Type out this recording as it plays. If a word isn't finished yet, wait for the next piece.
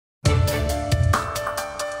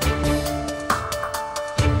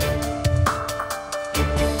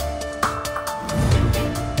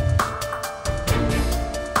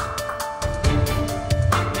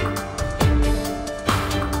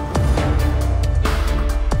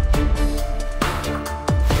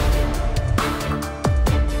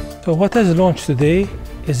So what has launched today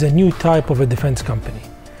is a new type of a defense company.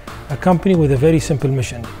 A company with a very simple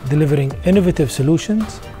mission, delivering innovative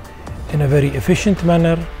solutions in a very efficient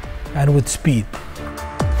manner and with speed.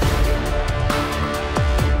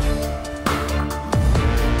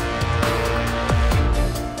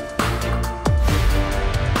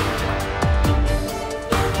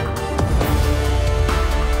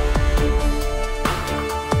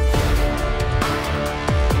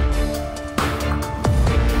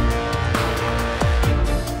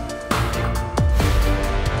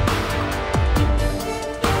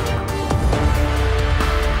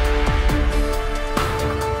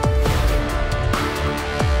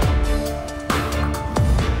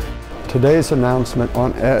 Today's announcement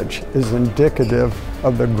on EDGE is indicative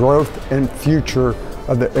of the growth and future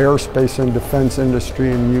of the aerospace and defense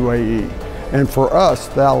industry in UAE. And for us,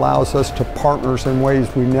 that allows us to partner in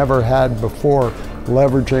ways we never had before,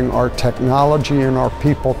 leveraging our technology and our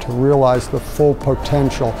people to realize the full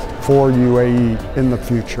potential for UAE in the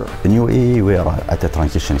future. In UAE, we are at a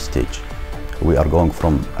transition stage. We are going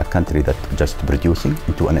from a country that just producing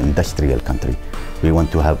into an industrial country. We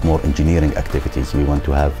want to have more engineering activities. We want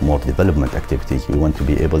to have more development activities. We want to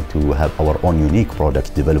be able to have our own unique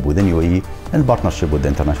products developed within UAE in partnership with the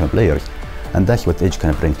international players. And that's what EDGE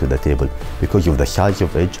can bring to the table. Because of the size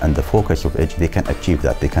of EDGE and the focus of EDGE, they can achieve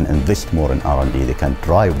that. They can invest more in R&D. They can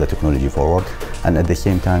drive the technology forward. And at the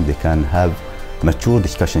same time, they can have mature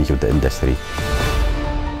discussions with the industry.